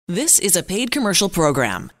This is a paid commercial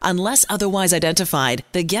program. Unless otherwise identified,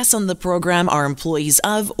 the guests on the program are employees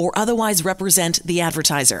of or otherwise represent the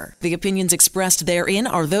advertiser. The opinions expressed therein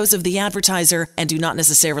are those of the advertiser and do not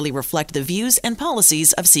necessarily reflect the views and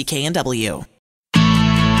policies of CKNW.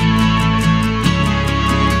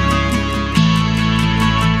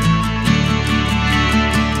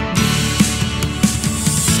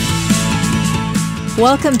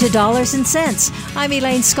 Welcome to Dollars and Cents. I'm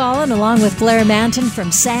Elaine Scollin, along with Blair Manton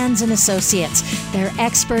from Sands & Associates. They're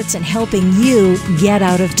experts in helping you get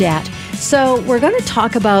out of debt. So we're going to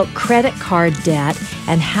talk about credit card debt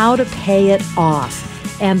and how to pay it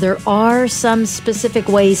off. And there are some specific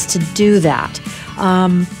ways to do that.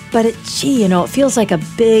 But it feels like a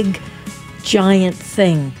big, giant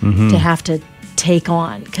thing to have to take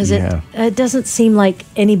on, because it doesn't seem like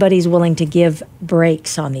anybody's willing to give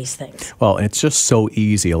breaks on these things. Well, it's just so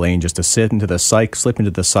easy, Elaine, just to slip into the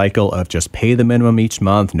cycle of just pay the minimum each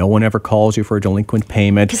month. No one ever calls you for a delinquent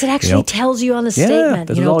payment. Because it actually tells you on the statement.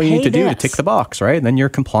 This is all you need to do to tick the box, right? And then you're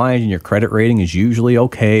compliant and your credit rating is usually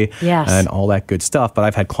okay. Yes. And all that good stuff. But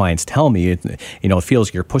I've had clients tell me, it feels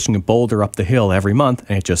like you're pushing a boulder up the hill every month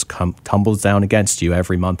and it just tumbles down against you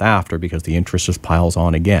every month after because the interest just piles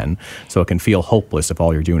on again. So it can feel hopeless if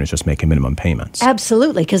all you're doing is just making minimum payments.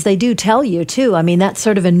 Absolutely, because they do tell you too. I mean, that's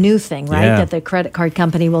sort of a new thing, right? Yeah. That the credit card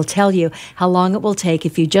company will tell you how long it will take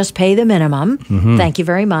if you just pay the minimum. Thank you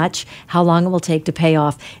very much. How long it will take to pay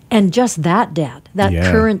off. And just that debt, that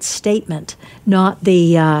current statement, not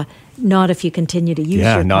the... Not if you continue to use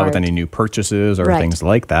your card. Not with any new purchases or things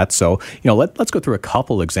like that. So, let's go through a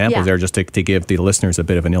couple examples there just to give the listeners a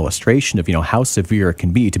bit of an illustration of, how severe it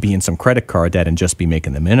can be to be in some credit card debt and just be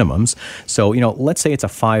making the minimums. So, let's say it's a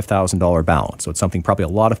 $5,000 balance. So it's something probably a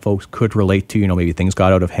lot of folks could relate to. Maybe things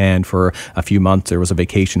got out of hand for a few months. There was a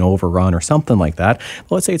vacation overrun or something like that.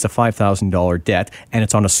 Well, let's say it's a $5,000 debt and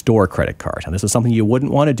it's on a store credit card. And this is something you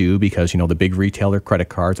wouldn't want to do because, the big retailer credit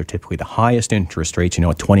cards are typically the highest interest rates, at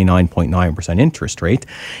 29.9% interest rate.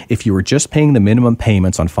 If you were just paying the minimum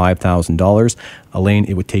payments on $5,000, Elaine,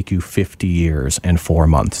 it would take you 50 years and 4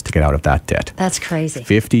 months to get out of that debt. That's crazy.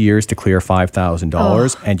 50 years to clear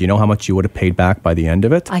 $5,000. And you know how much you would have paid back by the end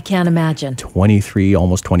of it? I can't imagine.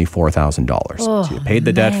 Almost $24,000. So you paid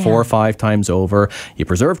the debt 4 or 5 times over. You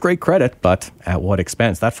preserved great credit, but at what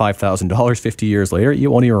expense? That $5,000 50 years later, you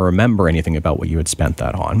won't even remember anything about what you had spent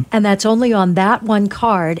that on. And that's only on that one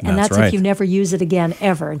card, and that's right. if you never use it again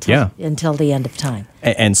ever until the end of time.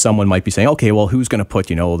 And someone might be saying, okay, well, who's going to put,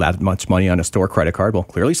 that much money on a store credit card? Well,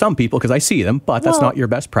 clearly some people, because I see them, but that's not your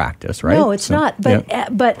best practice, right? No, it's not. But,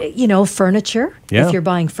 furniture, if you're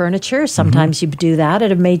buying furniture, sometimes you do that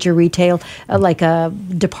at a major retail, like a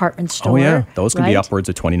department store. Oh, yeah. Those can be upwards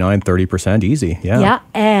of 29-30% easy. Yeah. Yeah,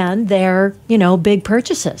 and they're, big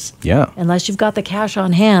purchases. Yeah. Unless you've got the cash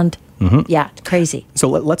on hand. Yeah, crazy. So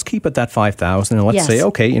let's keep it that $5,000 and let's say,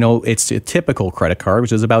 okay, it's a typical credit card,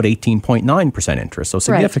 which is about 18.9% interest, so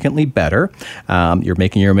significantly better. You're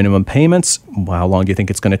making your minimum payments. How long do you think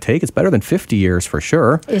it's going to take? It's better than 50 years for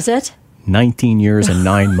sure. Is it? 19 years and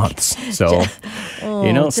 9 months. So,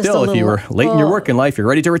 still, if you were late in your working life, you're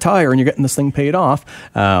ready to retire and you're getting this thing paid off.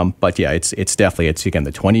 But yeah, it's definitely, again,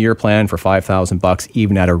 the 20-year plan for $5,000,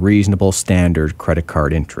 even at a reasonable standard credit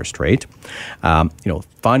card interest rate.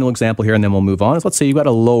 Final example here, and then we'll move on, is let's say you've got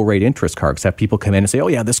a low rate interest card. Because people come in and say, oh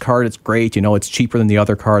yeah, this card, it's great. It's cheaper than the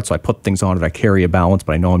other card. So I put things on it. I carry a balance,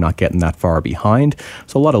 but I know I'm not getting that far behind.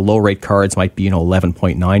 So a lot of low rate cards might be,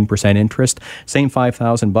 11.9% interest. Same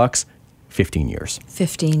 $5,000. 15 years.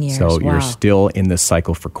 15 years. So you're still in this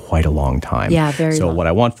cycle for quite a long time. Yeah, very long. So what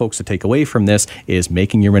I want folks to take away from this is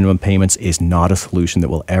making your minimum payments is not a solution that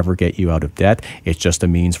will ever get you out of debt. It's just a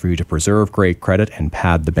means for you to preserve great credit and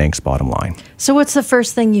pad the bank's bottom line. So what's the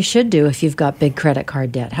first thing you should do if you've got big credit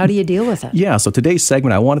card debt? How do you deal with it? Yeah, so today's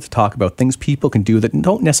segment, I wanted to talk about things people can do that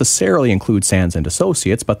don't necessarily include Sands &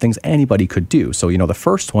 Associates, but things anybody could do. So, the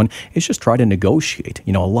first one is just try to negotiate.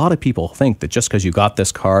 A lot of people think that just because you got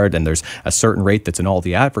this card and there's a certain rate that's in all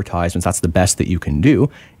the advertisements, that's the best that you can do.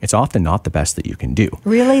 It's often not the best that you can do.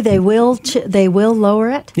 Really? They will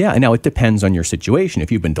lower it? Yeah, and now it depends on your situation.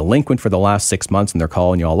 If you've been delinquent for the last 6 months and they're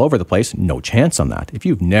calling you all over the place, no chance on that. If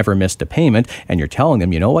you've never missed a payment and you're telling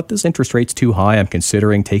them, this interest rate's too high, I'm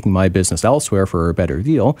considering taking my business elsewhere for a better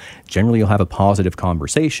deal, generally you'll have a positive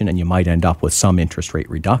conversation and you might end up with some interest rate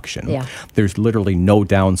reduction. Yeah. There's literally no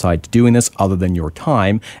downside to doing this other than your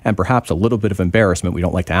time and perhaps a little bit of embarrassment. We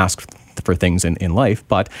don't like to ask for things in life,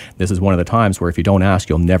 but this is one of the times where if you don't ask,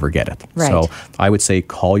 you'll never get it. Right. So I would say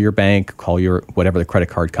call your bank, call your whatever the credit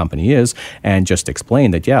card company is, and just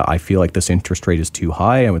explain that, I feel like this interest rate is too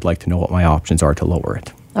high. I would like to know what my options are to lower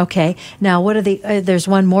it. Okay. Now, what are there's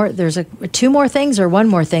one more, two more things or one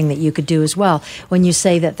more thing that you could do as well. When you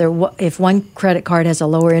say that if one credit card has a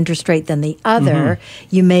lower interest rate than the other,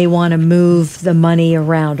 you may want to move the money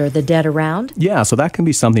around or the debt around. Yeah, so that can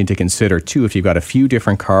be something to consider too. If you've got a few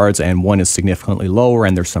different cards and one is significantly lower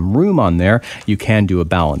and there's some room on there, you can do a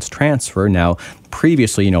balance transfer. Now,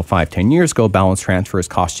 previously, 5-10 years ago, balance transfers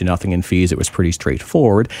cost you nothing in fees. It was pretty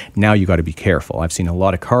straightforward. Now you got to be careful. I've seen a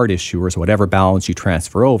lot of card issuers, whatever balance you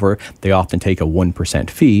transfer over, they often take a 1%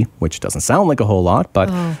 fee, which doesn't sound like a whole lot, but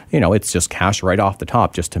it's just cash right off the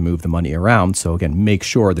top just to move the money around. So again, make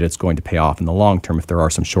sure that it's going to pay off in the long term if there are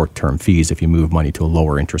some short-term fees if you move money to a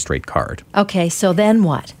lower interest rate card. Okay, so then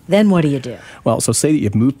what? Then what do you do? Well, so say that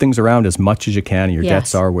you've moved things around as much as you can and your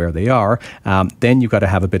debts are where they are, then you've got to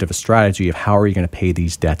have a bit of a strategy of how are you going to pay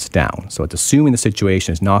these debts down. So it's assuming the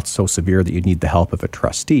situation is not so severe that you need the help of a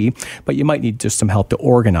trustee, but you might need just some help to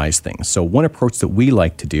organize things. So one approach that we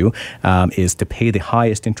like to do is to pay the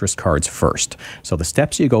highest interest cards first. So the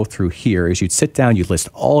steps you go through here is you'd sit down, you'd list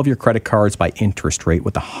all of your credit cards by interest rate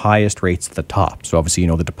with the highest rates at the top. So obviously,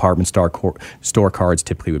 the department store cards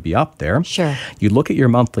typically would be up there. Sure. You'd look at your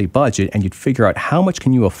monthly budget and you'd figure out how much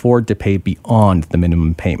can you afford to pay beyond the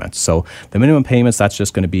minimum payments. So the minimum payments, that's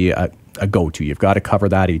just going to be a go-to. You've got to cover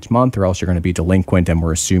that each month or else you're going to be delinquent, and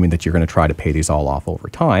we're assuming that you're going to try to pay these all off over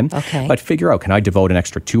time. Okay. But figure out, can I devote an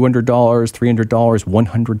extra $200, $300,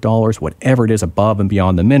 $100, whatever it is above and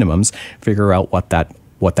beyond the minimums, figure out what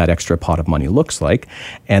that extra pot of money looks like,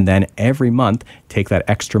 and then every month take that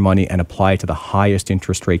extra money and apply it to the highest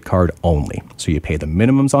interest rate card only. So you pay the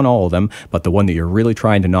minimums on all of them, but the one that you're really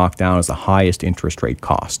trying to knock down is the highest interest rate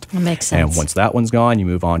cost. That makes sense. And once that one's gone, you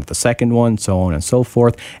move on to the second one, so on and so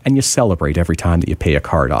forth, and you celebrate every time that you pay a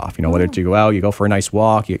card off. Whether you go out, you go for a nice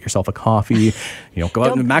walk, you get yourself a coffee, go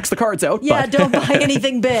out and max the cards out. Yeah, don't buy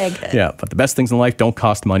anything big. Yeah, but the best things in life don't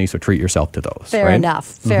cost money, so treat yourself to those. Fair enough.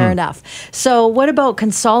 Fair enough. So what about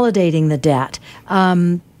consolidating the debt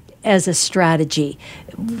as a strategy?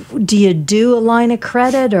 Do you do a line of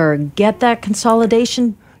credit or get that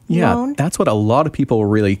consolidation loan? Yeah, that's what a lot of people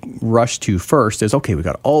really rush to first is, okay, we've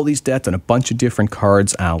got all these debts and a bunch of different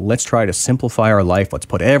cards. Let's try to simplify our life. Let's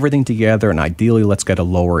put everything together, and ideally, let's get a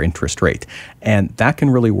lower interest rate. And that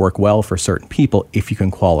can really work well for certain people if you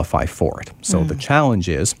can qualify for it. So the challenge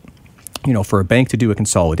is, for a bank to do a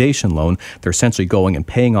consolidation loan, they're essentially going and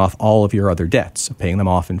paying off all of your other debts, paying them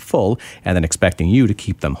off in full, and then expecting you to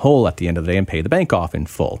keep them whole at the end of the day and pay the bank off in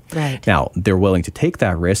full. Right. Now, they're willing to take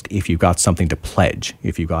that risk if you've got something to pledge,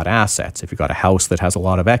 if you've got assets, if you've got a house that has a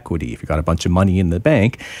lot of equity, if you've got a bunch of money in the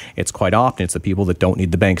bank. It's quite often the people that don't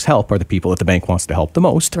need the bank's help are the people that the bank wants to help the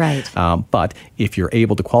most. Right. But if you're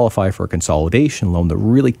able to qualify for a consolidation loan, the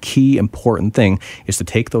really key important thing is to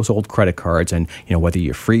take those old credit cards and, whether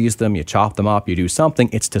you freeze them, you chop them up, you do something,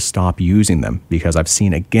 it's to stop using them. Because I've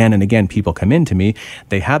seen again and again people come into me,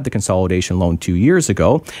 they had the consolidation loan 2 years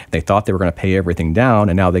ago, they thought they were going to pay everything down,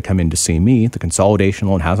 and now they come in to see me. The consolidation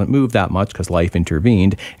loan hasn't moved that much because life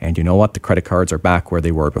intervened, and you know what? The credit cards are back where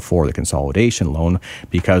they were before the consolidation loan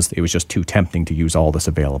because it was just too tempting to use all this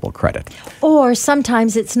available credit. Or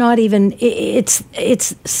sometimes it's not even, it's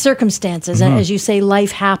circumstances, and as you say,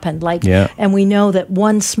 life happened. And we know that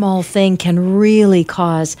one small thing can really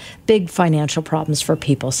cause big financial problems for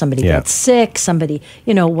people. Somebody gets sick, somebody,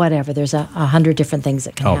 whatever. There's 100 different things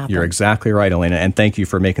that can happen. You're exactly right, Elena, and thank you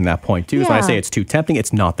for making that point too. So I say it's too tempting.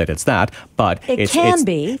 It's not that it's that, but it can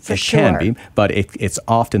be, for sure. It can be, but it's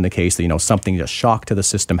often the case that, something, just shock to the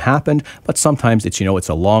system happened, but sometimes it's, it's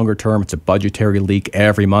a longer term, it's a budgetary leak.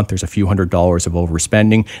 Every month there's a few $100s of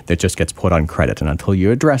overspending that just gets put on credit. And until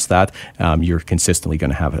you address that, you're consistently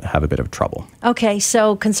going to have a bit of trouble. Okay,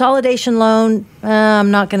 so consolidation loan, I'm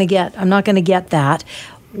not going to get that.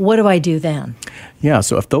 What do I do then? Yeah,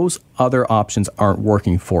 so if those other options aren't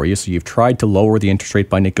working for you, so you've tried to lower the interest rate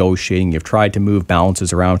by negotiating, you've tried to move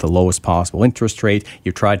balances around to the lowest possible interest rate,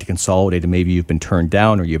 you've tried to consolidate and maybe you've been turned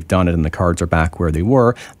down or you've done it and the cards are back where they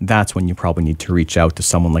were, that's when you probably need to reach out to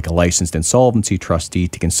someone like a licensed insolvency trustee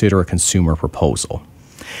to consider a consumer proposal.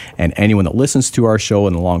 And anyone that listens to our show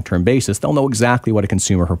on a long-term basis, they'll know exactly what a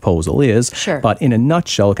consumer proposal is. Sure. But in a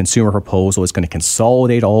nutshell, a consumer proposal is going to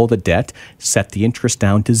consolidate all the debt, set the interest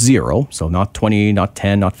down to 0, so not 20, not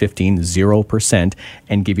 10, not 15, 0%,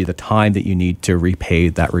 and give you the time that you need to repay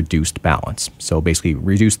that reduced balance. So basically,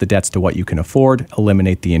 reduce the debts to what you can afford,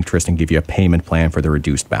 eliminate the interest, and give you a payment plan for the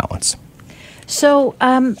reduced balance. So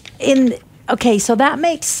okay, so that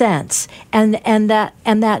makes sense, and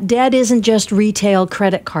that debt isn't just retail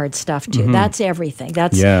credit card stuff too. Mm-hmm. That's everything.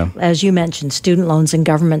 That's as you mentioned, student loans and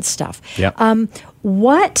government stuff. Yeah.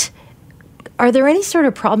 What are there any sort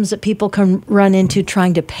of problems that people can run into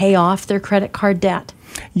trying to pay off their credit card debt?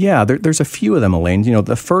 Yeah, there's a few of them, Elaine.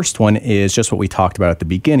 The first one is just what we talked about at the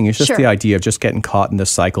beginning. It's just the idea of just getting caught in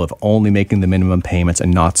this cycle of only making the minimum payments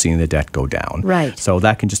and not seeing the debt go down. Right. So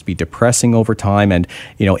that can just be depressing over time. And,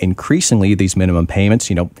 increasingly these minimum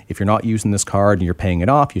payments, if you're not using this card and you're paying it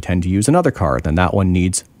off, you tend to use another card. Then that one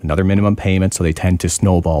needs another minimum payment, so they tend to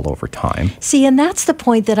snowball over time. See, and that's the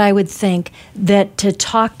point that I would think that to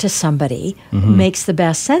talk to somebody makes the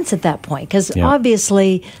best sense at that point. Because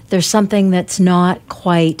obviously there's something that's not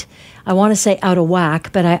quite, I want to say out of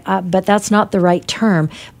whack, but that's not the right term.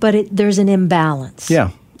 But there's an imbalance. Yeah.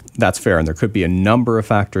 That's fair, and there could be a number of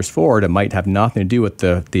factors for it. It might have nothing to do with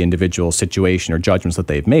the individual situation or judgments that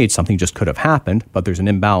they've made. Something just could have happened, but there's an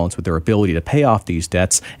imbalance with their ability to pay off these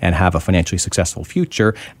debts and have a financially successful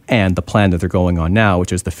future, and the plan that they're going on now,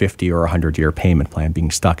 which is the 50 or 100-year payment plan,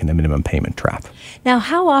 being stuck in the minimum payment trap. Now,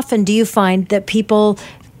 how often do you find that people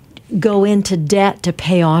go into debt to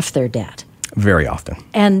pay off their debt? Very often.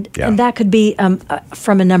 And that could be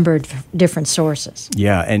from a number of different sources.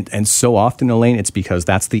 Yeah, and so often, Elaine, it's because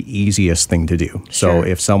that's the easiest thing to do. So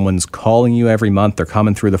if someone's calling you every month, they're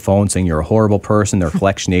coming through the phone saying you're a horrible person, they're a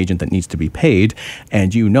collection agent that needs to be paid,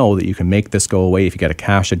 and you know that you can make this go away if you get a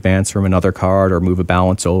cash advance from another card or move a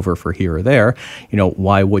balance over for here or there,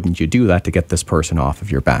 why wouldn't you do that to get this person off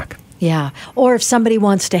of your back? Yeah. Or if somebody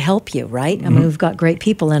wants to help you, right? I mean, we've got great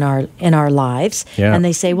people in our lives, and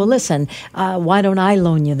they say, well, listen, why don't I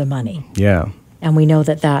loan you the money? Yeah. And we know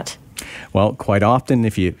that Well, quite often,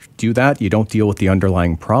 if you do that, you don't deal with the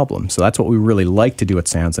underlying problem. So that's what we really like to do at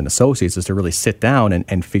Sands & Associates, is to really sit down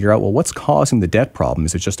and figure out, well, what's causing the debt problem?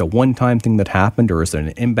 Is it just a one-time thing that happened, or is there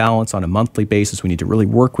an imbalance on a monthly basis? We need to really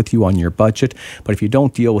work with you on your budget. But if you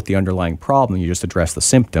don't deal with the underlying problem, you just address the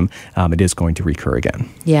symptom, it is going to recur again.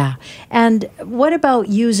 Yeah. And what about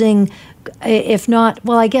using, if not,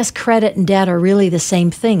 well, I guess credit and debt are really the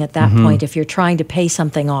same thing at that point if you're trying to pay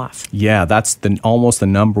something off. Yeah, that's almost the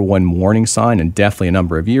number one warning sign, and definitely a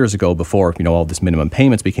number of years ago, before all this minimum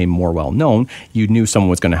payments became more well known, you knew someone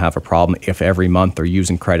was going to have a problem if every month they're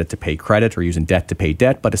using credit to pay credit or using debt to pay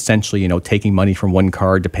debt, but essentially taking money from one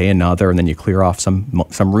card to pay another, and then you clear off some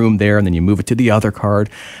room there, and then you move it to the other card.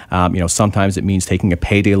 Sometimes it means taking a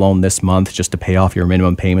payday loan this month just to pay off your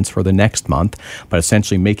minimum payments for the next month, but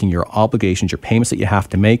essentially making your obligations, your payments that you have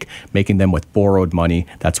to make, making them with borrowed money.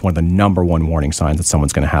 That's one of the number one warning signs that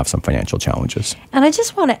someone's going to have some financial challenges. And I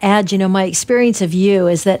just want to add, my experience of you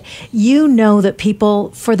is that that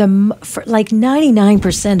people, for like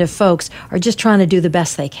 99% of folks, are just trying to do the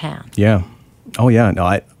best they can. Yeah. Oh, yeah.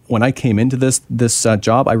 No, when I came into this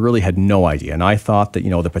job, I really had no idea. And I thought that,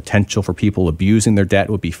 the potential for people abusing their debt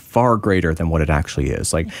would be far greater than what it actually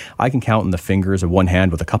is. Like, I can count on the fingers of one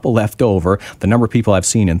hand with a couple left over the number of people I've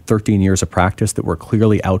seen in 13 years of practice that were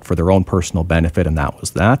clearly out for their own personal benefit, and that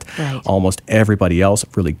was that. Right. Almost everybody else,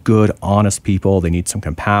 really good, honest people. They need some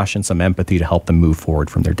compassion, some empathy to help them move forward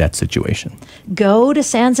from their debt situation. Go to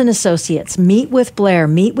Sands & Associates. Meet with Blair.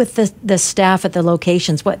 Meet with the staff at the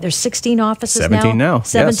locations. There's 16 offices 17 now.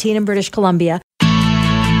 17 in British Columbia.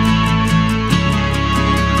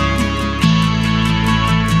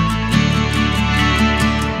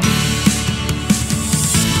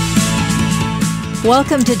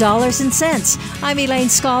 Welcome to Dollars and Cents. I'm Elaine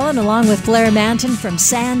Scollin, along with Blair Manton from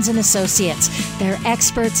Sands & Associates. They're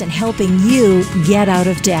experts in helping you get out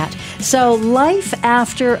of debt. So, life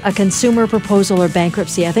after a consumer proposal or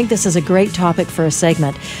bankruptcy, I think this is a great topic for a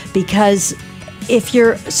segment, because if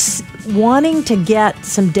you're wanting to get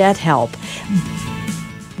some debt help,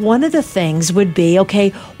 one of the things would be, okay,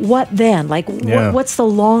 what then? Like, what's the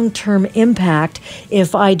long-term impact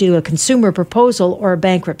if I do a consumer proposal or a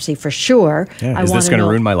bankruptcy? For sure. Yeah. Is this going to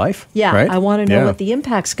ruin my life? Yeah. Right? I want to know what the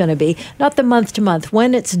impact's going to be. Not the month to month.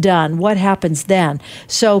 When it's done, what happens then?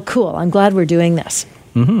 So cool. I'm glad we're doing this.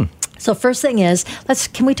 So first thing is,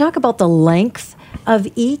 can we talk about the length of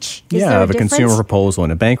each? Is there a of a difference? consumer proposal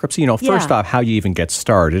and a bankruptcy. First off, how you even get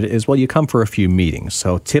started is, you come for a few meetings.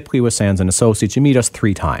 So typically with Sands & Associates, you meet us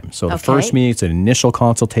 3 times. So the first meeting, it's an initial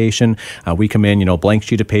consultation. We come in, blank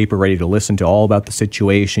sheet of paper, ready to listen to all about the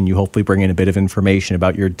situation. You hopefully bring in a bit of information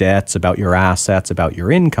about your debts, about your assets, about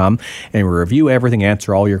your income, and we review everything,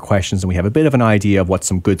 answer all your questions, and we have a bit of an idea of what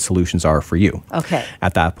some good solutions are for you. Okay.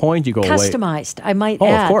 At that point, you go customized, I might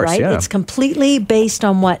add, of course, right? Yeah. It's completely based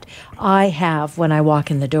on what I have when I walk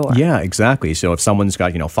in the door. Yeah, exactly. So if someone's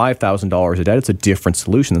got, $5,000 of debt, it's a different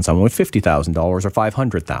solution than someone with $50,000 or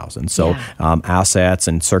 $500,000. So assets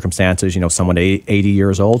and circumstances, someone 80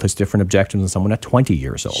 years old has different objectives than someone at 20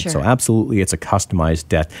 years old. Sure. So absolutely, it's a customized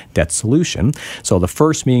debt solution. So the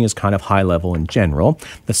first meeting is kind of high level in general.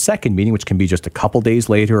 The second meeting, which can be just a couple days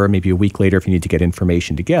later or maybe a week later if you need to get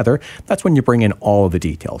information together, that's when you bring in all of the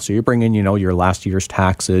details. So you bring in, your last year's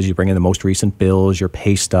taxes, you bring in the most recent bills, your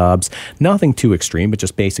pay stubs, nothing too extreme, but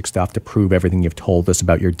just basic stuff to prove everything you've told us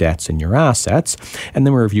about your debts and your assets. And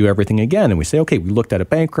then we review everything again and we say, okay, we looked at a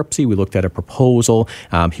bankruptcy, we looked at a proposal,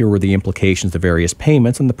 here were the implications of various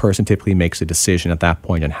payments, and the person typically makes a decision at that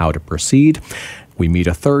point on how to proceed. We meet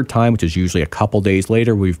a third time, which is usually a couple days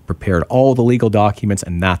later. We've prepared all the legal documents,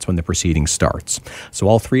 and that's when the proceeding starts. So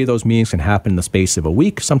all three of those meetings can happen in the space of a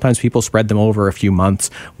week. Sometimes people spread them over a few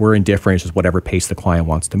months. We're indifferent. It's just whatever pace the client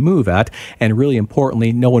wants to move at. And really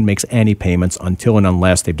importantly, no one makes any payments until and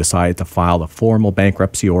unless they've decided to file a formal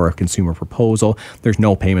bankruptcy or a consumer proposal. There's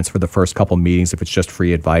no payments for the first couple meetings. If it's just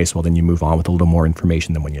free advice, well, then you move on with a little more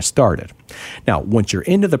information than when you started. Now, once you're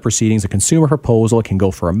into the proceedings, a consumer proposal can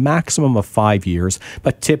go for a maximum of 5 years,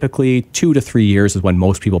 but typically 2 to 3 years is when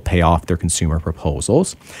most people pay off their consumer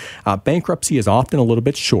proposals. Bankruptcy is often a little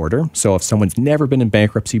bit shorter. So if someone's never been in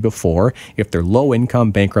bankruptcy before, if they're low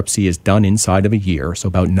income, bankruptcy is done inside of a year, so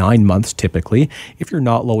about 9 months typically. If you're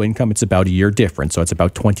not low income, it's about a year different, so it's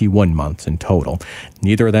about 21 months in total.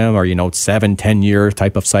 Neither of them are, 7-10 year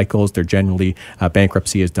type of cycles. They're generally,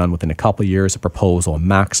 bankruptcy is done within a couple of years, a proposal a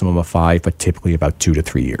maximum of 5, but typically about 2 to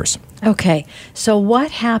 3 years. Okay, so what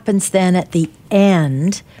happens then at the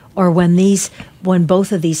end, or when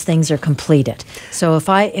both of these things are completed? So if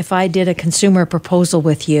I did a consumer proposal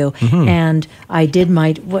with you and I did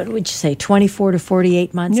my, what would you say, 24 to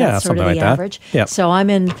 48 months? Yeah, that's sort of something the like average. That. Yep. So I'm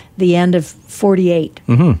in the end of 48,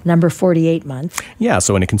 number 48 months. Yeah,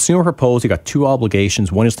 so in a consumer proposal, you got two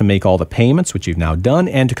obligations. One is to make all the payments, which you've now done,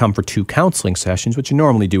 and to come for 2 counseling sessions, which you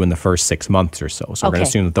normally do in the first 6 months or so. So we're going to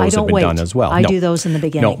assume that those have been done as well. I do those in the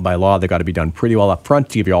beginning. No, by law, they've got to be done pretty well up front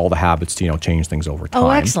to give you all the habits to, change things over time. Oh,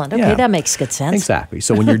 excellent. Okay, that makes good sense. Exactly.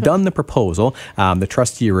 So when you're done the proposal, the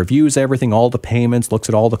trustee reviews everything, all the payments, looks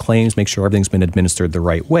at all the claims, makes sure everything's been administered the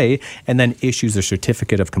right way, and then issues a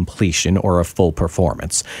certificate of completion or a full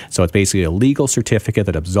performance. So it's basically a legal certificate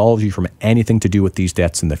that absolves you from anything to do with these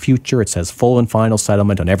debts in the future. It says full and final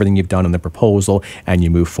settlement on everything you've done in the proposal, and you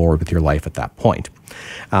move forward with your life at that point.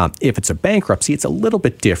 If it's a bankruptcy, it's a little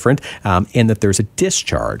bit different in that there's a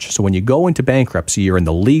discharge. So when you go into bankruptcy, you're in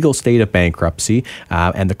the legal state of bankruptcy,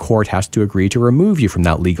 and the court has to agree to remove you from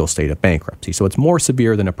that legal state of bankruptcy. So it's more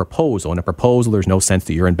severe than a proposal. In a proposal, there's no sense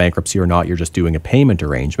that you're in bankruptcy or not. You're just doing a payment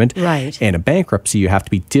arrangement. Right. In a bankruptcy, you have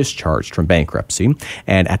to be discharged from bankruptcy.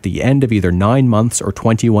 And at the end of either 9 months or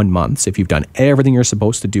 21 months, if you've done everything you're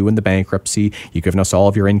supposed to do in the bankruptcy, you've given us all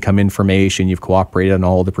of your income information, you've cooperated on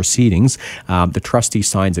all the proceedings, the trustee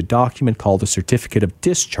signs a document called a certificate of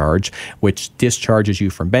discharge, which discharges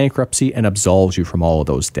you from bankruptcy and absolves you from all of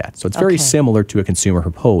those debts. So it's very similar to a consumer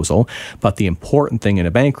proposal, but the important thing in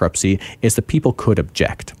a bankruptcy is that people could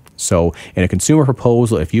object. So in a consumer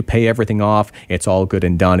proposal, if you pay everything off, it's all good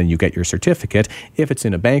and done and you get your certificate. If it's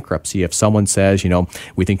in a bankruptcy, if someone says,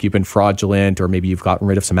 we think you've been fraudulent or maybe you've gotten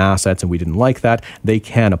rid of some assets and we didn't like that, they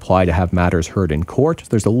can apply to have matters heard in court.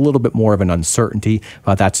 There's a little bit more of an uncertainty,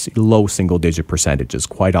 but that's low single-digit percentages.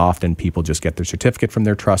 Quite often, people just get their certificate from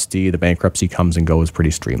their trustee. The bankruptcy comes and goes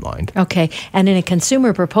pretty streamlined. Okay. And in a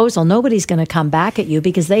consumer proposal, nobody's going to come back at you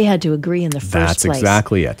because they had to agree in the first place. That's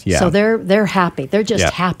exactly it. Yeah. So they're happy. They're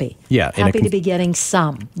just happy. Yeah. Happy to be getting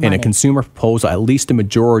some money. In a consumer proposal, at least a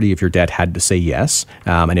majority of your debt had to say yes.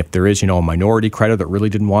 And if there is, a minority creditor that really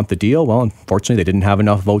didn't want the deal, well, unfortunately, they didn't have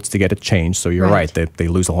enough votes to get it changed. So you're right. They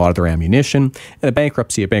lose a lot of their ammunition. In a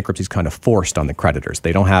bankruptcy is kind of forced on the creditors.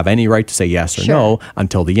 They don't have any right to say yes or no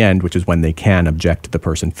until the end, which is when they can object to the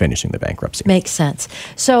person finishing the bankruptcy. Makes sense.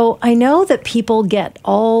 So I know that people get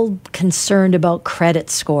all concerned about credit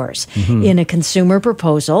scores. In a consumer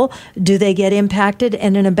proposal, do they get impacted?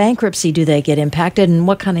 And in a bankruptcy, do they get impacted, and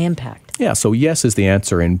what kind of impact? Yeah, so yes is the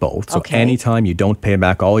answer in both. So anytime you don't pay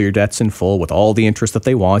back all your debts in full with all the interest that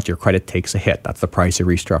they want, your credit takes a hit. That's the price of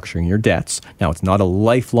restructuring your debts. Now, it's not a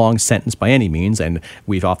lifelong sentence by any means, and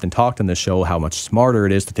we've often talked on this show how much smarter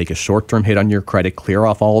it is to take a short-term hit on your credit, clear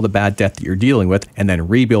off all the bad debt that you're dealing with, and then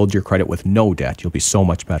rebuild your credit with no debt. You'll be so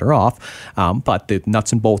much better off. But the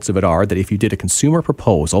nuts and bolts of it are that if you did a consumer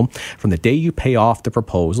proposal, from the day you pay off the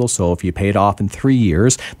proposal, so if you pay it off in 3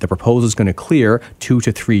 years, the proposal is going to clear 2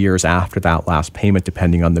 to 3 years after after that last payment,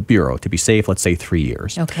 depending on the bureau. To be safe, let's say 3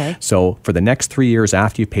 years. Okay. So for the next 3 years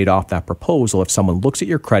after you've paid off that proposal, if someone looks at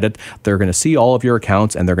your credit, they're going to see all of your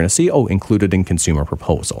accounts and they're going to see, included in consumer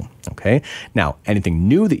proposal. Okay. Now, anything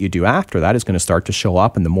new that you do after that is going to start to show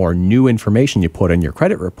up, and the more new information you put in your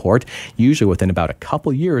credit report, usually within about a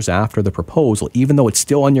couple years after the proposal, even though it's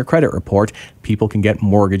still on your credit report, people can get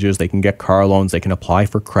mortgages, they can get car loans, they can apply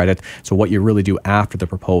for credit. So what you really do after the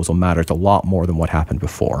proposal matters a lot more than what happened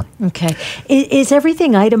before. Okay. Is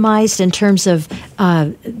everything itemized in terms of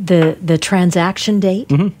the transaction date?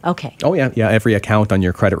 Mm-hmm. Okay. Oh, yeah. Yeah. Every account on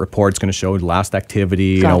your credit report is going to show last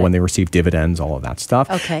activity, when they receive dividends, all of that stuff.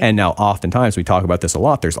 Okay. And now oftentimes, we talk about this a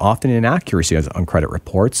lot, there's often inaccuracies on credit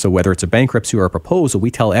reports. So whether it's a bankruptcy or a proposal, we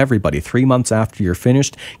tell everybody 3 months after you're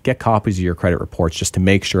finished, get copies of your credit reports just to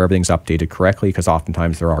make sure everything's updated correctly, because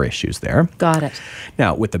oftentimes there are issues there. Got it.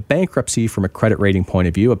 Now, with the bankruptcy, from a credit rating point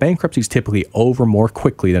of view, a bankruptcy is typically over more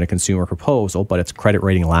quickly than a consumer proposal, but its credit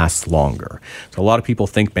rating lasts longer. So a lot of people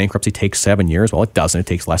think bankruptcy takes 7 years. Well, it doesn't. It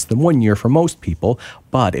takes less than 1 year for most people,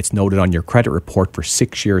 but it's noted on your credit report for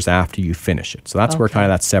 6 years after you finish it. So that's where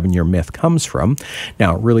kind of that 7-year myth comes from.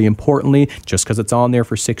 Now, really importantly, just because it's on there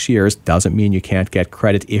for 6 years doesn't mean you can't get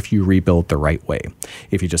credit if you rebuild the right way.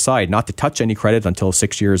 If you decide not to touch any credit until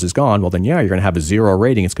 6 years is gone, well, then you're going to have a 0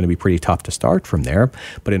 rating. It's going to be pretty tough to start from there.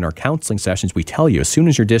 But in our counseling sessions, we tell you, as soon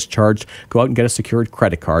as you're discharged, go out and get a secured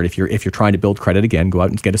credit card. If you're trying to build credit again, go out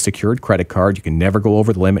and get a secured credit card. You can never go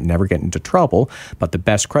over the limit, never get into trouble. But the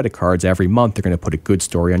best credit cards, every month, they're going to put a good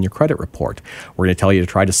story on your credit report. We're going to tell you to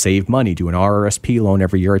try to save money, do an RRSP loan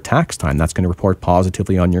every year at tax time. That's going to report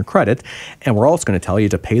positively on your credit. And we're also going to tell you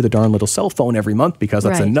to pay the darn little cell phone every month, because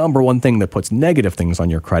that's the number one thing that puts negative things on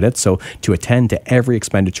your credit. So to attend to every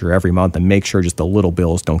expenditure every month and make sure just the little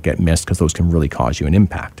bills don't get missed, because those can really cause you an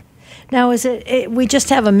impact. Now, we just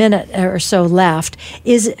have a minute or so left.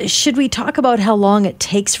 Should we talk about how long it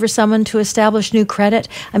takes for someone to establish new credit?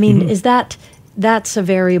 I mean, that's a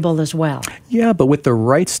variable as well. Yeah, but with the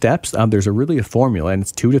right steps, there's a formula, and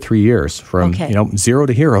it's 2 to 3 years from 0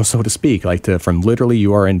 to hero, so to speak. From literally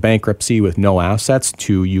you are in bankruptcy with no assets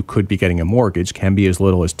to you could be getting a mortgage can be as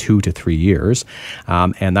little as 2 to 3 years,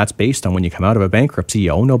 and that's based on when you come out of a bankruptcy,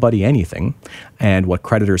 you owe nobody anything. And what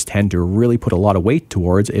creditors tend to really put a lot of weight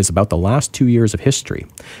towards is about the last 2 years of history.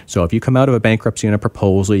 So if you come out of a bankruptcy and a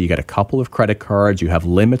proposal, you get a couple of credit cards, you have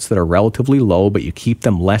limits that are relatively low, but you keep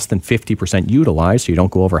them less than 50% utilized, so you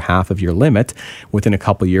don't go over half of your limit, within a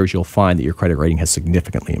couple of years, you'll find that your credit rating has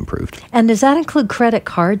significantly improved. And does that include credit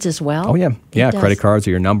cards as well? Oh, yeah. Yeah, credit cards are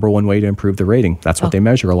your number one way to improve the rating. That's what they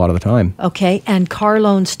measure a lot of the time. Okay. And car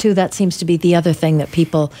loans, too, that seems to be the other thing that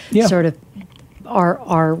people sort of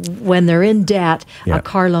are when they're in debt, a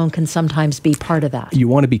car loan can sometimes be part of that. You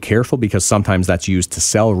want to be careful, because sometimes that's used to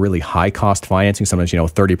sell really high cost financing. Sometimes,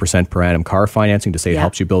 30% per annum car financing to say it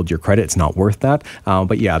helps you build your credit. It's not worth that.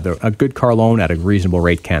 But a good car loan at a reasonable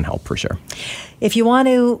rate can help for sure. If you want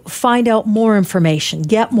to find out more information,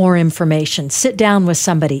 get more information, sit down with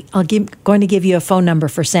somebody. Going to give you a phone number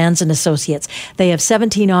for Sands & Associates. They have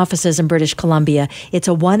 17 offices in British Columbia. It's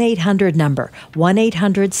a 1-800 number,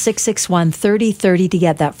 1-800-661-3030 to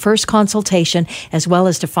get that first consultation, as well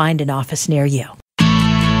as to find an office near you.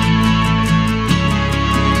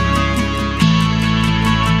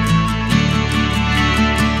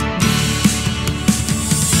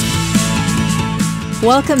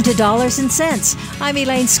 Welcome to Dollars and Cents. I'm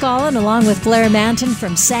Elaine Scollin, along with Blair Manton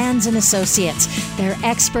from Sands & Associates. They're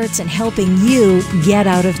experts in helping you get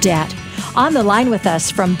out of debt. On the line with us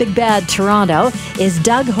from Big Bad, Toronto, is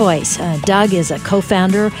Doug Hoyes. Doug is a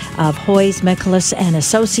co-founder of Hoyes, Michaelis &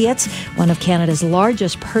 Associates, one of Canada's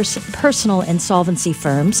largest personal insolvency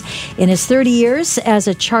firms. In his 30 years as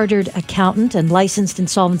a chartered accountant and licensed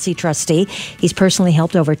insolvency trustee, he's personally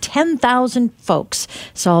helped over 10,000 folks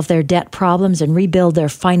solve their debt problems and rebuild their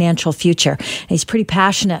financial future. And he's pretty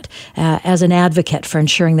passionate as an advocate for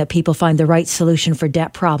ensuring that people find the right solution for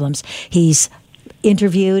debt problems. He's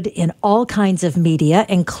interviewed in all kinds of media,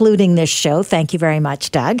 including this show. Thank you very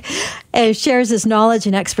much, Doug. Shares his knowledge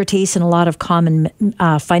and expertise in a lot of common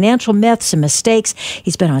financial myths and mistakes.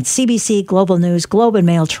 He's been on CBC, Global News, Globe and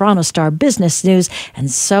Mail, Toronto Star, Business News,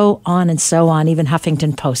 and so on, even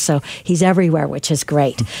Huffington Post. So he's everywhere, which is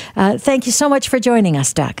great. Thank you so much for joining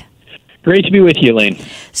us, Doug. Great to be with you, Elaine.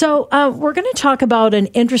 So we're going to talk about an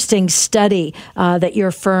interesting study that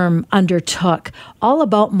your firm undertook all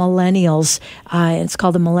about millennials. It's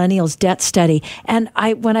called the Millennials Debt Study. And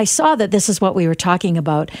when I saw that this is what we were talking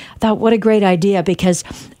about, I thought, what a great idea, because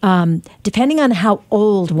depending on how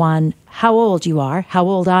old one how old you are, how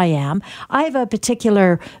old I am, I have a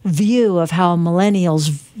particular view of how millennials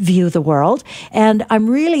view the world. And I'm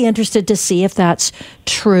really interested to see if that's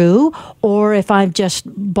true or if I've just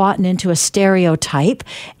bought into a stereotype.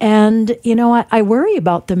 And, I worry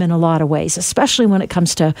about them in a lot of ways, especially when it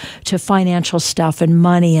comes to financial stuff and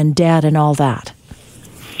money and debt and all that.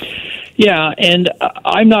 Yeah, and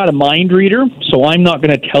I'm not a mind reader, so I'm not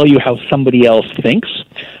going to tell you how somebody else thinks.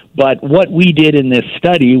 But what we did in this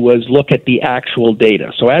study was look at the actual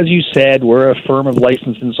data. So as you said, we're a firm of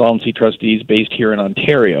licensed insolvency trustees based here in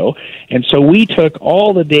Ontario. And so we took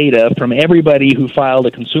all the data from everybody who filed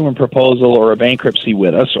a consumer proposal or a bankruptcy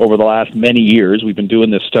with us over the last many years. We've been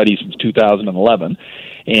doing this study since 2011.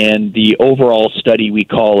 And the overall study we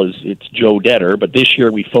call it's Joe Debtor, but this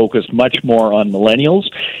year we focused much more on millennials,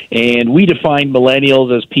 and we define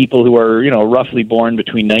millennials as people who are, roughly born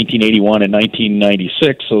between 1981 and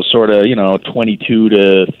 1996, so sort of, 22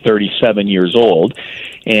 to 37 years old.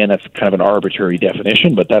 And that's kind of an arbitrary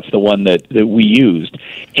definition, but that's the one that we used.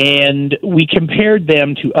 And we compared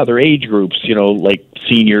them to other age groups, like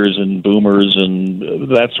seniors and boomers and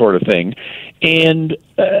that sort of thing. And,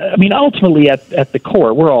 ultimately at the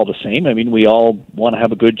core, we're all the same. We all want to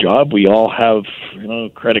have a good job. We all have,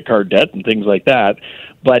 credit card debt and things like that.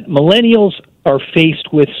 But millennials are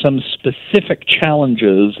faced with some specific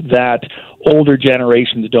challenges that older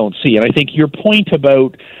generations don't see. And I think your point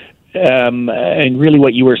about and really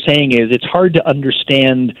what you were saying is it's hard to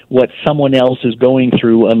understand what someone else is going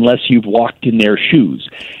through unless you've walked in their shoes.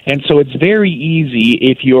 And so it's very easy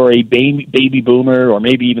if you're a baby boomer or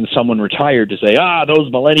maybe even someone retired to say, those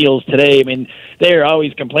millennials today, they're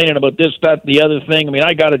always complaining about this, that, the other thing.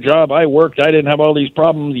 I got a job, I worked, I didn't have all these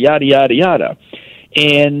problems, yada, yada, yada.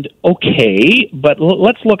 And okay, but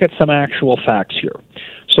let's look at some actual facts here.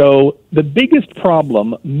 So the biggest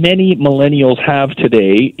problem many millennials have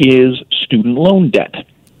today is student loan debt.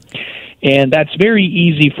 And that's very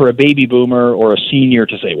easy for a baby boomer or a senior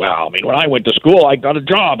to say, well, when I went to school, I got a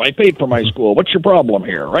job. I paid for my school. What's your problem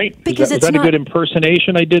here, right? Because was that a good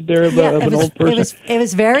impersonation I did there of an old person? It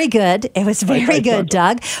was very good. It was very good,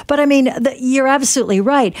 Doug. But you're absolutely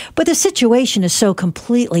right. But the situation is so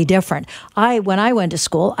completely different. When I went to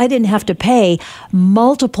school, I didn't have to pay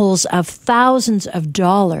multiples of thousands of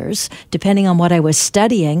dollars, depending on what I was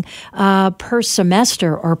studying, per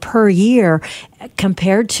semester or per year,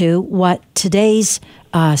 compared to what today's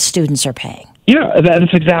students are paying. Yeah,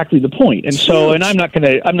 that's exactly the point. And so, and I'm not going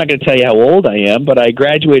to tell you how old I am, but I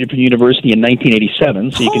graduated from university in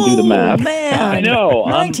 1987, so you can do the math. Man. I know.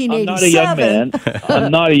 1987. I'm not a young man.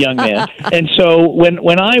 I'm not a young man. And so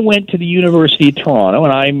when I went to the University of Toronto,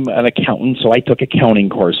 and I'm an accountant, so I took accounting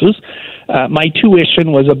courses, my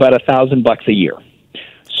tuition was about $1,000 a year.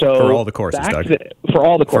 So for all the courses, Doug. For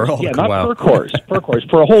all the courses, per course,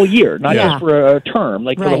 for a whole year, not just for a term,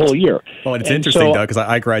 for the whole year. Well, it's interesting, Doug, because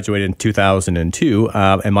I graduated in 2002,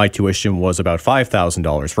 and my tuition was about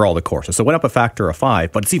 $5,000 for all the courses. So it went up a factor of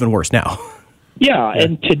 5, but it's even worse now. Yeah,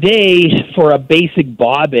 and today, for a basic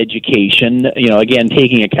Bob education, again,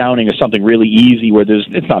 taking accounting is something really easy where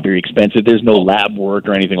it's not very expensive. There's no lab work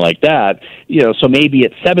or anything like that. So maybe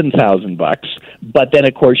it's $7,000, but then,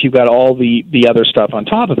 of course, you've got all the other stuff on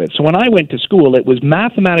top of it. So when I went to school, it was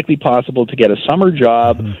mathematically possible to get a summer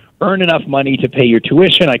job, earn enough money to pay your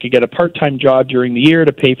tuition. I could get a part-time job during the year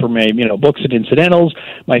to pay for my, books and incidentals.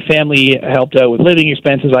 My family helped out with living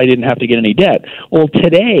expenses. I didn't have to get any debt. Well,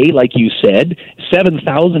 today, like you said,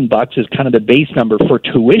 $7,000 is kind of the base number for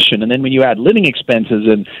tuition. And then when you add living expenses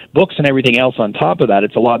and books and everything else on top of that,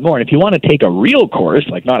 it's a lot more. And if you want to take a real course,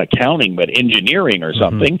 like not accounting, but engineering or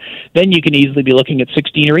something, then you can easily be looking at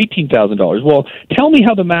 $16,000 or $18,000. Well, tell me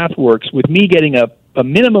how the math works with me getting a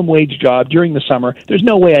minimum wage job during the summer. There's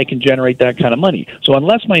no way I can generate that kind of money. So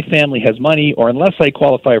unless my family has money or unless I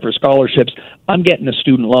qualify for scholarships, I'm getting a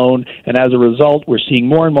student loan. And as a result, we're seeing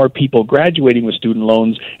more and more people graduating with student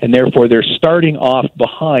loans, and therefore they're starting off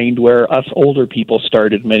behind where us older people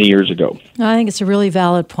started many years ago. I think it's a really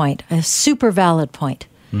valid point, a super valid point.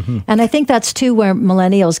 And I think that's, too, where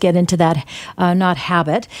millennials get into that, not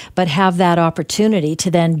habit, but have that opportunity to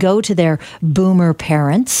then go to their boomer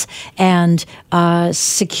parents and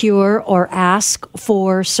secure or ask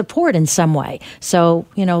for support in some way. So,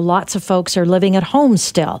 lots of folks are living at home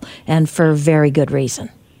still, and for very good reason.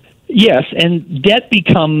 Yes, and debt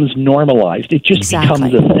becomes normalized. It just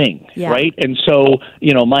becomes a thing, right? And so,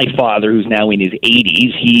 my father, who's now in his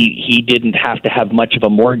 80s, he didn't have to have much of a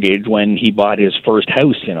mortgage when he bought his first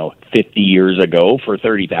house, 50 years ago for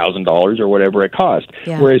 $30,000 or whatever it cost.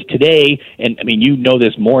 Yeah. Whereas today, and I mean, you know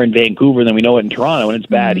this more in Vancouver than we know it in Toronto, and it's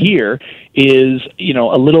bad here, is,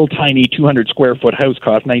 a little tiny 200 square foot house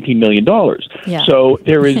costs $19 million. Yeah. So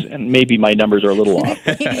there is, and maybe my numbers are a little off.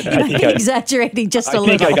 Exaggerating just a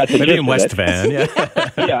little. I think I got the maybe gist in of West it. Van,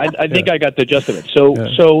 yeah. I think I got the gist of it.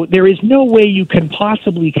 So there is no way you can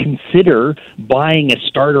possibly consider buying a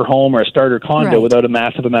starter home or a starter condo without a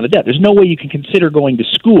massive amount of debt. There's no way you can consider going to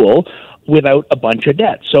school without a bunch of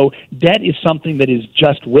debt. So debt is something that is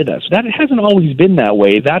just with us. That it hasn't always been that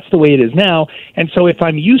way. That's the way it is now. And so if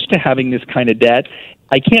I'm used to having this kind of debt,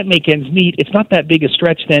 I can't make ends meet. It's not that big a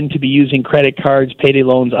stretch then to be using credit cards, payday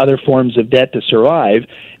loans, other forms of debt to survive.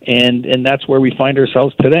 And that's where we find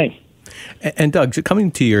ourselves today. And Doug,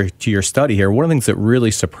 coming to your study here, one of the things that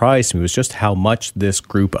really surprised me was just how much this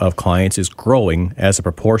group of clients is growing as a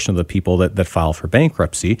proportion of the people that file for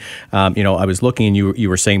bankruptcy. I was looking, and you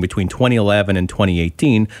were saying between 2011 and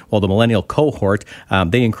 2018, the millennial cohort,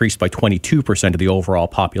 they increased by 22% of the overall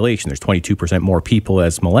population. There's 22% more people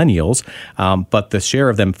as millennials, but the share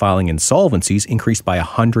of them filing insolvencies increased by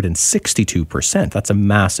 162%. That's a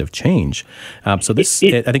massive change. So this,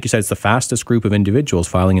 I think you said, it's the fastest group of individuals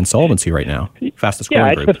filing insolvency right now. Fastest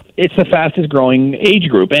growing group. It's the fastest growing age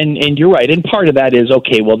group, and you're right. And part of that is,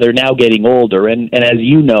 they're now getting older, and as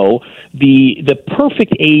you know, the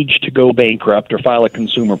perfect age to go bankrupt or file a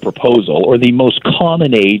consumer proposal, or the most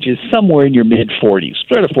common age, is somewhere in your mid-40s,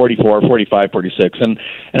 sort of 44, 45, 46, and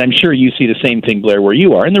I'm sure you see the same thing, Blair, where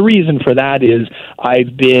you are. And the reason for that is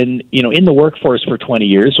I've been, in the workforce for 20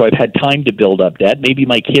 years, so I've had time to build up debt. Maybe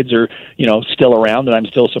my kids are, still around, and I'm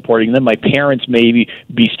still supporting them. My parents may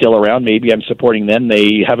be still around. Maybe I'm supporting them.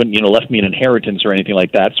 They haven't, left me an inheritance or anything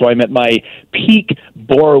like that. So I'm at my peak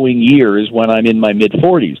borrowing years when I'm in my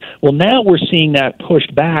mid-40s. Well, now we're seeing that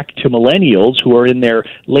pushed back to millennials who are in their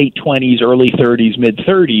late 20s, early 30s,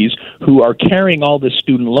 mid-30s, who are carrying all this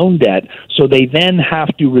student loan debt. So they then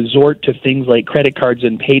have to resort to things like credit cards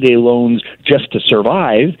and payday loans just to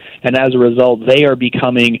survive. And as a result, they are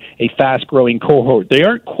becoming a fast-growing cohort. They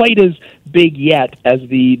aren't quite as big yet as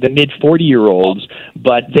the mid-40-year-olds,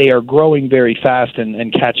 but they are growing very fast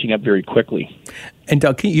and catching up very quickly. And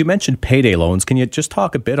Doug, you mentioned payday loans. Can you just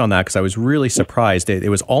talk a bit on that? Because I was really surprised. It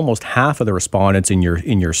was almost half of the respondents in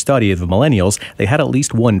your study of the millennials, they had at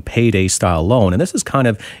least one payday style loan. And this is kind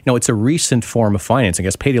of, it's a recent form of financing. I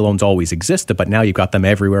guess payday loans always existed, but now you've got them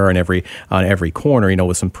everywhere and on every corner,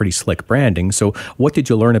 with some pretty slick branding. So what did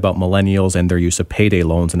you learn about millennials and their use of payday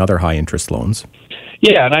loans and other high interest loans?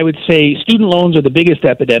 Yeah, and I would say student loans are the biggest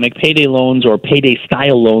epidemic. Payday loans or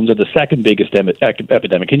payday-style loans are the second biggest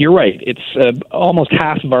epidemic. And you're right. It's almost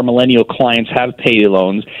half of our millennial clients have payday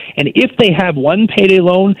loans. And if they have one payday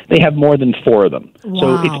loan, they have more than four of them. Wow.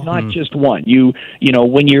 So it's not just one. You know,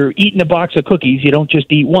 when you're eating a box of cookies, you don't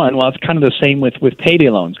just eat one. Well, it's kind of the same with payday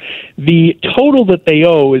loans. The total that they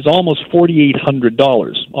owe is almost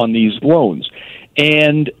 $4,800 on these loans.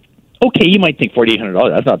 And okay, you might think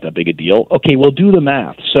 $4,800, that's not that big a deal. Okay, we'll do the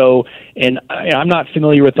math. So, and I'm not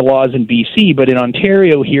familiar with the laws in BC, but in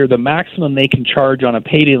Ontario here, the maximum they can charge on a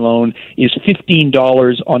payday loan is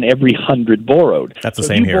 $15 on every 100 borrowed. That's the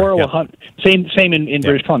same here. Same in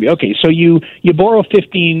British Columbia. Okay, so you borrow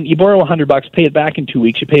 $100, pay it back in 2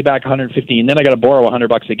 weeks, you pay back $115, then I got to borrow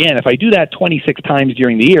 $100 again. If I do that 26 times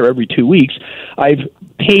during the year, every 2 weeks, I've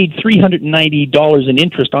paid $390 in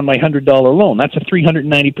interest on my $100 loan. That's a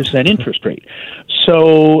 390% interest rate.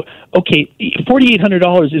 So, okay,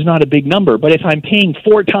 $4,800 is not a big number, but if I'm paying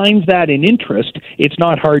 4 times that in interest, it's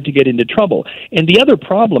not hard to get into trouble. And the other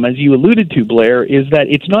problem, as you alluded to, Blair, is that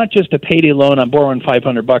it's not just a payday loan. I'm borrowing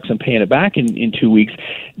 $500 and paying it back in 2 weeks.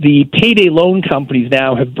 The payday loan companies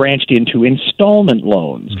now have branched into installment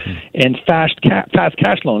loans and fast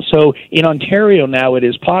cash loans. So in Ontario now, it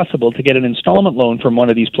is possible to get an installment loan from one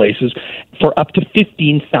of these places for up to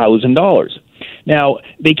 $15,000. Now,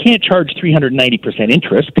 they can't charge 390%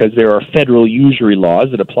 interest because there are federal usury laws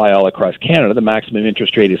that apply all across Canada. The maximum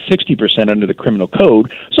interest rate is 60% under the criminal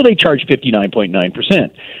code, so they charge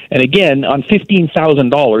 59.9%. And again, on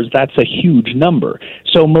 $15,000, that's a huge number.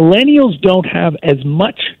 So millennials don't have as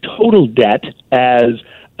much total debt as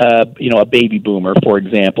a baby boomer, for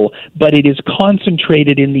example, but it is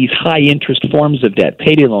concentrated in these high-interest forms of debt,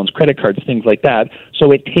 payday loans, credit cards, things like that,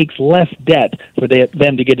 so it takes less debt for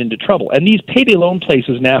them to get into trouble. And these payday loan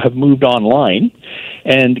places now have moved online,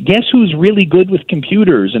 and guess who's really good with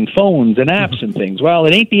computers and phones and apps and things? Well,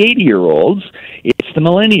 it ain't the 80-year-olds, it's the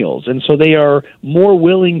millennials, and so they are more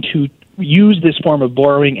willing to use this form of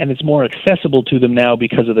borrowing, and it's more accessible to them now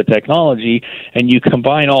because of the technology. And you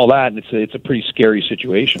combine all that, and it's a pretty scary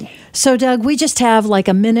situation. So, Doug, we just have like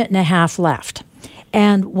a minute and a half left.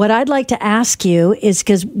 And what I'd like to ask you is,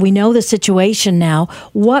 because we know the situation now,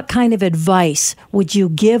 what kind of advice would you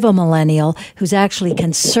give a millennial who's actually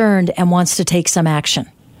concerned and wants to take some action?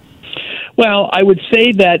 Well, I would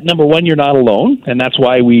say that, number one, you're not alone, and that's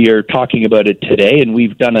why we are talking about it today. And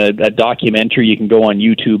we've done a documentary. You can go on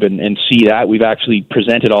YouTube and see that. We've actually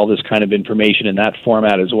presented all this kind of information in that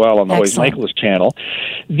format as well on the Hoyes Michaelis channel.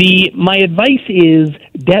 My advice is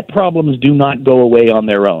debt problems do not go away on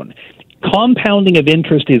their own. Compounding of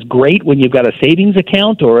interest is great when you've got a savings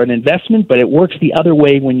account or an investment, but it works the other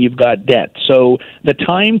way when you've got debt. So the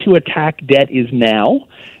time to attack debt is now.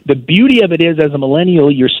 The beauty of it is, as a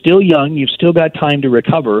millennial, you're still young, you've still got time to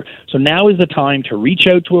recover, so now is the time to reach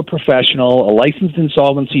out to a professional, a licensed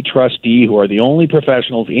insolvency trustee, who are the only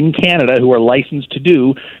professionals in Canada who are licensed to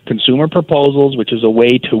do consumer proposals, which is a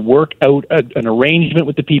way to work out an arrangement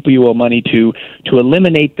with the people you owe money to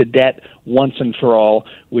eliminate the debt once and for all,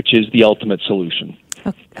 which is the ultimate solution.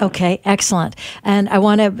 Okay, excellent. And I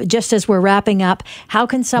want to, just as we're wrapping up, how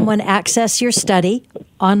can someone access your study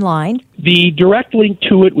online? The direct link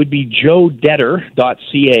to it would be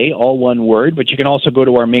joedettor.ca, all one word, but you can also go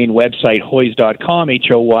to our main website, hoyes.com,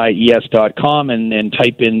 HOYES.com, and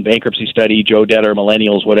type in bankruptcy study, Joe Detter,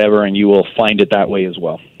 millennials, whatever, and you will find it that way as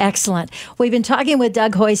well. Excellent. We've been talking with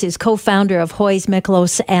Doug Hoyes, who's co-founder of Hoyes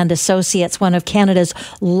Michaelis and Associates, one of Canada's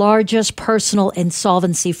largest personal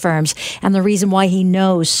insolvency firms. And the reason why he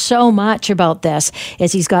knows so much about this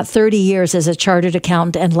is he's got 30 years as a chartered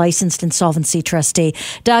accountant and licensed insolvency trustee.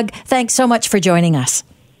 Doug, thanks so much for joining us.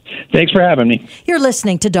 Thanks for having me. You're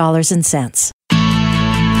listening to Dollars and Cents.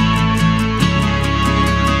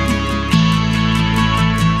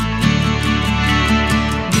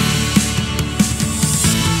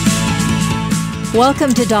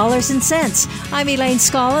 Welcome to Dollars and Cents. I'm Elaine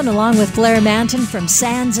Scollin, along with Blair Manton from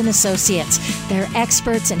Sands & Associates. They're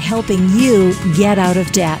experts in helping you get out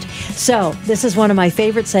of debt. So this is one of my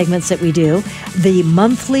favorite segments that we do, the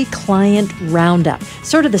monthly client roundup.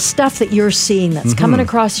 Sort of the stuff that you're seeing that's coming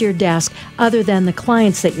across your desk, other than the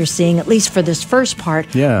clients that you're seeing, at least for this first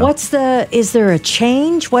part. Yeah. Is there a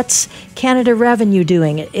change? What's Canada Revenue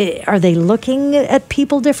doing? Are they looking at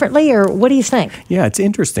people differently, or what do you think? Yeah, it's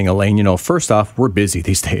interesting, Elaine. You know, first off, we're busy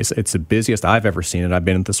these days. It's the busiest I've ever seen it. I've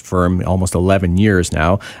been at this firm almost 11 years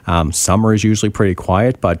now. Summer is usually pretty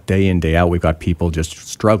quiet, but day in, day out, we've got people just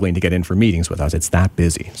struggling to get in for meetings with us. It's that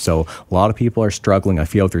busy. So a lot of people are struggling. I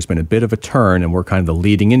feel like there's been a bit of a turn, and we're kind of the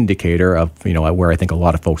leading indicator of, you know, where I think a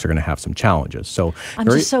lot of folks are going to have some challenges. So I'm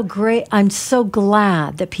so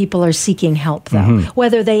glad that people are seeking help, though,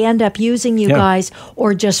 whether they end up using you guys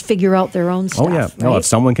or just figure out their own stuff. Oh, yeah. Right? No, if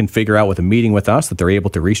someone can figure out with a meeting with us that they're able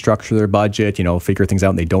to restructure their budget, you know, figure things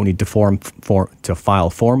out, and they don't need to file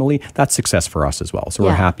formally, that's success for us as well. So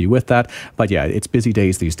we're happy with that. But yeah, it's busy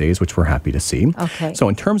days these days, which we're happy to see. Okay. So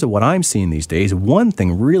in terms of what I'm seeing these days, one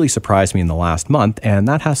thing really surprised me in the last month, and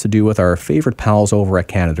that has to do with our favorite pals over at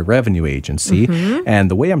Canada Revenue Agency. And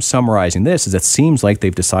the way I'm summarizing this is it seems like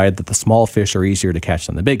they've decided that the small fish are easier to catch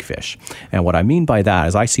than the big fish. And what I mean by that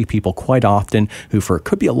is I see people quite often who, for it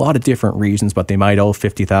could be a lot of different reasons, but they might owe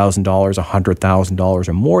 $50,000, $100,000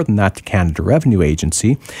 or more than that to Canada Revenue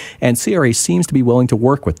Agency. And CRA seems to be willing to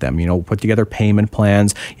work with them, you know, put together payment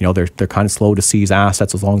plans. You know, they're kind of slow to seize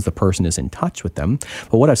assets as long as the person is in touch with them.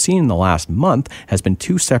 But what I've seen in the last month has been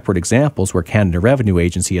two separate examples where Canada Revenue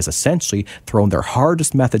Agency has essentially thrown their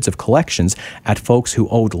hardest methods of collections at folks who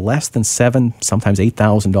owed less than $7,000, sometimes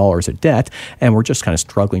 $8,000 of debt, and were just kind of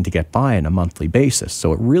struggling to get by on a monthly basis.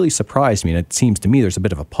 So it really surprised me, and it seems to me there's a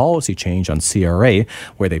bit of a policy change on CRA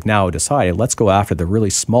where they've now decided, let's go after the really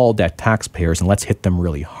small debt taxpayers and let's hit them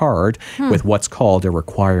really hard with what's called a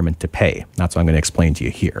requirement to pay. That's what I'm going to explain to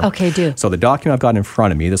you here. Okay, do. So the document I've got in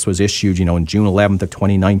front of me, this was issued, you know, in June 11th of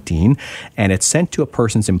 2019, and it's sent to a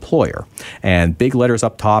person's employer. And big letters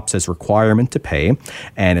up top says requirement to pay,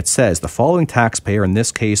 and it says the following taxpayer, in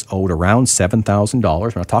this case, owed around $7,000.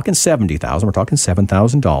 We're not talking $70,000, we're talking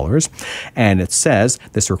 $7,000. And it says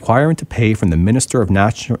this requirement to pay from the Minister of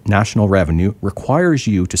National Revenue requires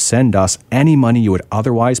you to send us any money you would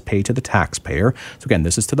otherwise pay to the taxpayer. So again,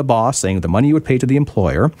 this is to the boss saying the money you would pay to the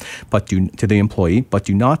employer, to the employee, but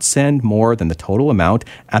do not send more than the total amount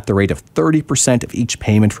at the rate of 30% of each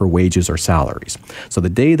payment for wages or salaries. So the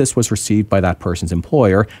day this was received by that person's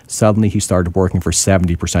employer, suddenly he started working for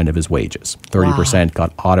 70% of his wages. 30%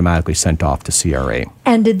 got automatically sent off to CRA.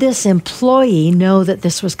 And did this employee know that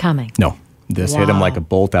this was coming? No. This hit him like a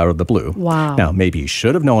bolt out of the blue. Wow. Now, maybe he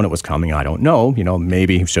should have known it was coming. I don't know.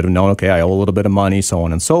 Maybe he should have known, okay, I owe a little bit of money, so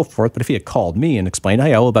on and so forth. But if he had called me and explained,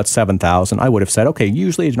 hey, I owe about $7,000, I would have said, okay,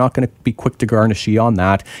 usually you're not going to be quick to garnish on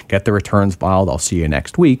that. Get the returns filed. I'll see you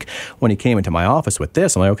next week. When he came into my office with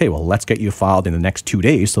this, I'm like, okay, well, let's get you filed in the next 2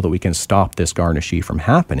 days so that we can stop this garnishee from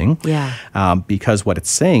happening. Yeah. Because what it's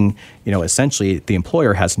saying, essentially the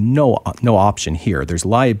employer has no option here. There's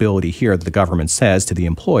liability here that the government says to the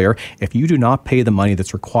employer, if you do not pay the money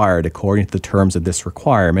that's required according to the terms of this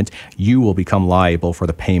requirement, you will become liable for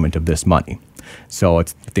the payment of this money. So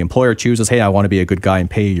if the employer chooses, hey, I want to be a good guy and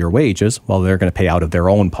pay your wages, well, they're going to pay out of their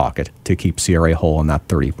own pocket to keep CRA whole on that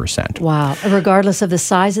 30%. Wow. Regardless of the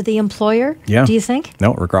size of the employer, do you think?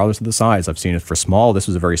 No, regardless of the size. I've seen it for small. This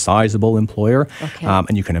was a very sizable employer. Okay.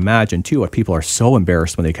 And you can imagine, too, what people are so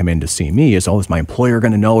embarrassed when they come in to see me is, is my employer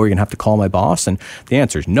going to know, or are you going to have to call my boss? And the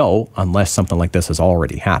answer is no, unless something like this has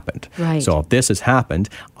already happened. Right. So if this has happened,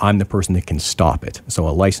 I'm the person that can stop it. So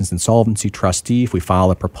a licensed insolvency trustee, if we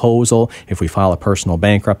file a proposal, if we file a personal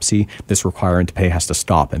bankruptcy, this requirement to pay has to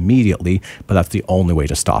stop immediately, but that's the only way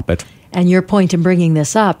to stop it. And your point in bringing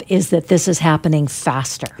this up is that this is happening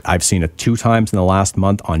faster. I've seen it 2 times in the last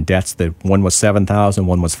month on debts that one was $7,000,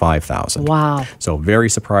 one was $5,000. Wow. So very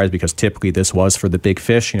surprised, because typically this was for the big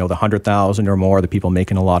fish, the $100,000 or more, the people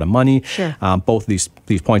making a lot of money. Sure. Both of these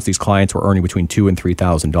points, these clients were earning between $2,000 and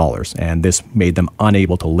 $3,000, and this made them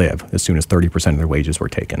unable to live as soon as 30% of their wages were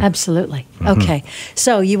taken. Absolutely. Mm-hmm. Okay.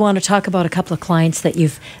 So you want to talk about a couple of clients that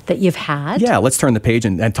you've had? Yeah, let's turn the page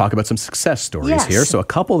and talk about some success stories here. So a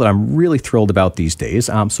couple that I'm really thrilled about these days.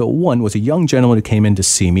 So one was a young gentleman who came in to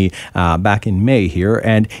see me back in May here,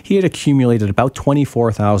 and he had accumulated about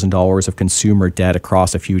 $24,000 of consumer debt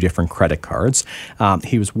across a few different credit cards.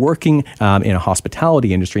 He was working in a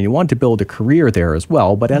hospitality industry, and he wanted to build a career there as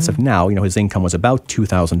well, but as of now, his income was about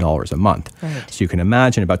 $2,000 a month. Right. So you can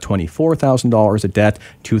imagine about $24,000 of debt,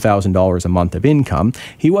 $2,000 a month of income.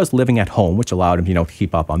 He was living at home, which allowed him, to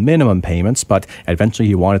keep up on minimum payments, but eventually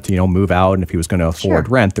he wanted to, move out, and if he was going to afford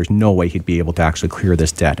rent, there's no way he'd be able to actually clear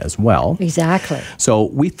this debt as well. Exactly. So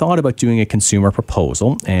we thought about doing a consumer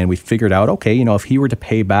proposal, and we figured out, okay, if he were to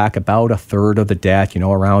pay back about a third of the debt,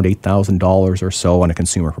 around $8,000 or so on a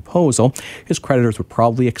consumer proposal, his creditors would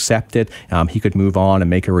probably accept it. He could move on and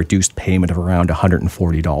make a reduced payment of around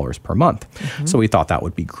 $140 per month. Mm-hmm. So we thought that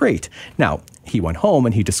would be great. Now, he went home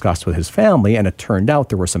and he discussed with his family, and it turned out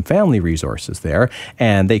there were some family resources there,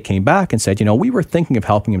 and they came back and said, we were thinking of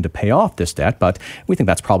helping him to pay off this debt, but we think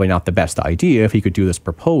that's probably not the best idea if he could do this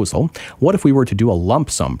proposal. What if we were to do a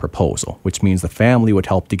lump sum proposal, which means the family would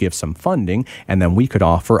help to give some funding, and then we could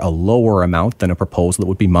offer a lower amount than a proposal that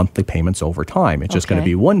would be monthly payments over time. It's just going to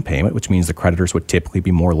be one payment, which means the creditors would typically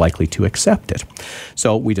be more likely to accept it.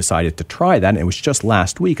 So we decided to try that, and it was just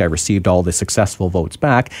last week I received all the successful votes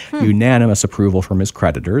back, unanimous approval from his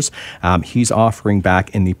creditors. He's offering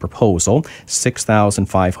back in the proposal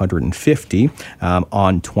 $6,550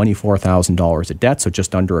 on $24,000 of debt, so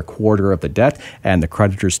just under a quarter of the debt, and the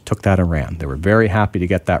creditors took that and ran. They were very happy to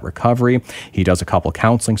get that recovery. He does a couple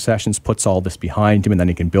counseling sessions, puts all this behind him, and then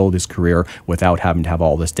he can build his career without having to have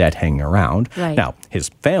all this debt hanging around. Right. Now, his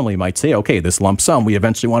family might say, okay, this lump sum, we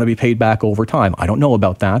eventually want to be paid back over time. I don't know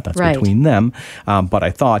about that. That's between them. But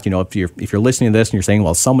I thought, if you're listening to this and you're saying,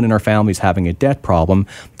 well, someone in our family is having a debt problem,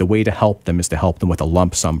 the way to help them is to help them with a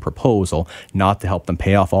lump sum proposal, not to help them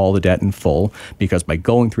pay off all the debt in full, because by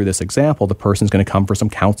going through this example, the person's going to come for some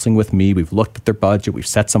counseling with me. We've looked at their budget. We've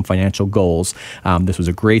set some financial goals. This was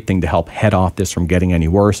a great thing to help head off this from getting any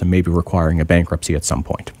worse and maybe requiring a bankruptcy at some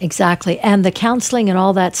point. Exactly. And the counseling and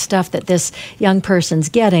all that stuff that this young person's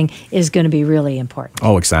getting is going to be really important.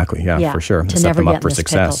 Oh, exactly. Yeah, for sure. To set never them get up for in this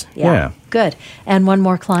success. pickle. Yeah. Good. And one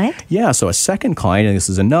more client? Yeah, so a second client, and this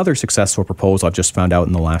is another successful proposal I've just found out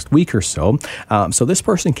in the last week or so. So this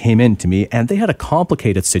person came in to me, and they had a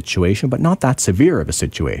complicated situation, but not that severe of a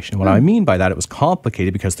situation. What I mean by that, it was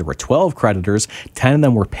complicated because there were 12 creditors, 10 of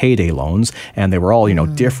them were payday loans, and they were all,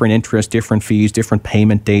 different interest, different fees, different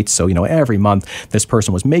payment dates. So, every month this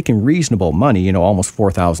person was making reasonable money, almost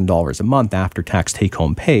 $4,000 a month after tax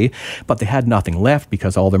take-home pay, but they had nothing left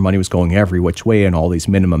because all their money was going every which way and all these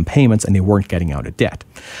minimum payments, and they weren't getting out of debt.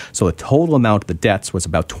 So the total amount of the debts was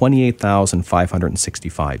about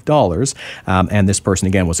 $28,565. And this person,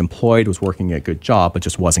 again, was employed, was working a good job, but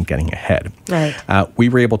just wasn't getting ahead. Right. We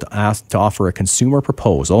were able to offer a consumer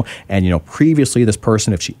proposal. And, previously this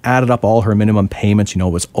person, if she added up all her minimum payments,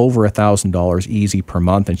 was over $1,000 easy per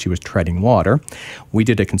month, and she was treading water. We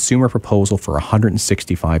did a consumer proposal for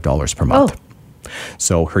 $165 per month. Oh.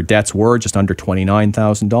 So her debts were just under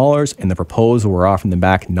 $29,000. In the proposal, we're offering them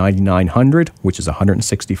back $9,900, which is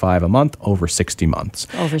 $165 a month over 60 months.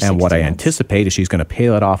 And what I anticipate is she's going to pay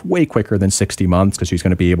that off way quicker than 60 months because she's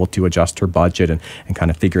going to be able to adjust her budget and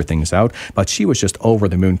kind of figure things out. But she was just over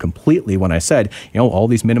the moon completely when I said, all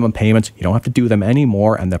these minimum payments, you don't have to do them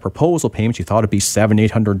anymore. And the proposal payment, she thought it'd be $700,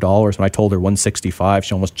 $800. When I told her $165,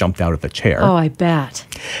 she almost jumped out of the chair. Oh, I bet.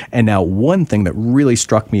 And now one thing that really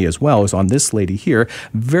struck me as well is on this lady here,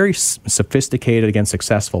 very sophisticated, again,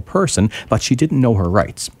 successful person, but she didn't know her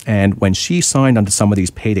rights. And when she signed onto some of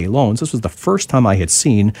these payday loans, this was the first time I had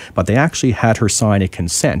seen, but they actually had her sign a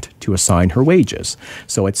consent to assign her wages.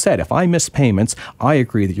 So it said, if I miss payments, I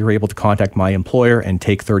agree that you're able to contact my employer and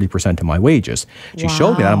take 30% of my wages. She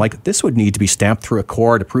showed me that. I'm like, this would need to be stamped through a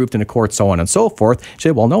court, approved in a court, so on and so forth. She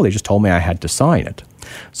said, well, no, they just told me I had to sign it.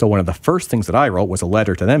 So one of the first things that I wrote was a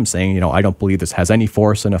letter to them saying, I don't believe this has any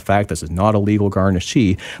force and effect. This is not a legal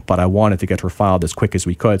garnishee, but I wanted to get her filed as quick as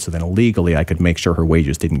we could so then legally I could make sure her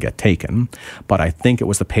wages didn't get taken. But I think it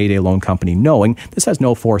was the payday loan company knowing this has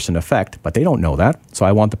no force and effect, but they don't know that. So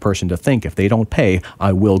I want the person to think if they don't pay,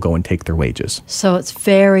 I will go and take their wages. So it's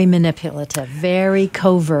very manipulative, very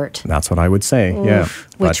covert. That's what I would say, yeah.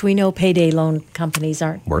 Which we know payday loan companies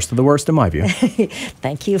aren't. Worst of the worst in my view.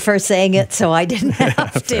 Thank you for saying it so I didn't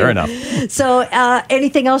have to. Fair enough. So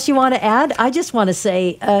anything else you want to add? I just want to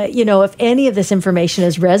say, if any of this information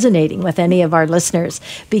is resonating with any of our listeners,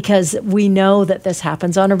 because we know that this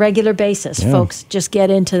happens on a regular basis. Yeah. Folks just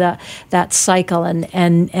get into that cycle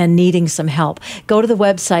and needing some help. Go to the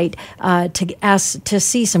website to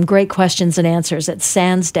see some great questions and answers at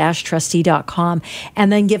sands-trustee.com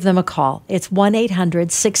and then give them a call. It's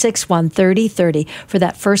 1-800-661-3030 for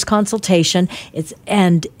that first consultation.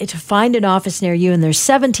 And to find an office near you, and there's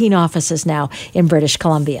 17 offices now in British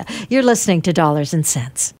Columbia. You're listening to Dollars and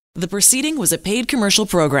Cents. The proceeding was a paid commercial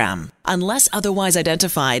program. Unless otherwise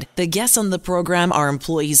identified, the guests on the program are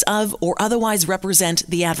employees of or otherwise represent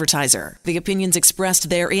the advertiser. The opinions expressed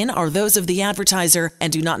therein are those of the advertiser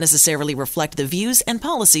and do not necessarily reflect the views and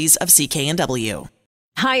policies of CKNW.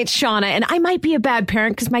 Hi, it's Shauna, and I might be a bad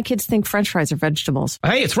parent because my kids think French fries are vegetables.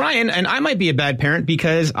 Hey, it's Ryan, and I might be a bad parent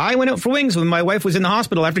because I went out for wings when my wife was in the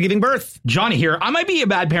hospital after giving birth. Johnny here. I might be a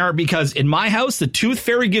bad parent because in my house, the tooth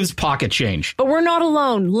fairy gives pocket change. But we're not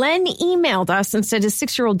alone. Len emailed us and said his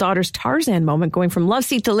 6-year-old daughter's Tarzan moment going from love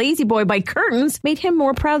seat to lazy boy by curtains made him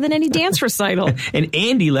more proud than any dance recital. And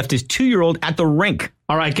Andy left his 2-year-old at the rink.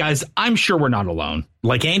 All right, guys, I'm sure we're not alone.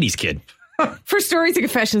 Like Andy's kid. For stories and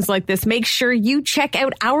confessions like this, make sure you check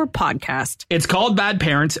out our podcast. It's called Bad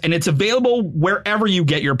Parents, and it's available wherever you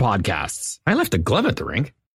get your podcasts. I left a glove at the rink.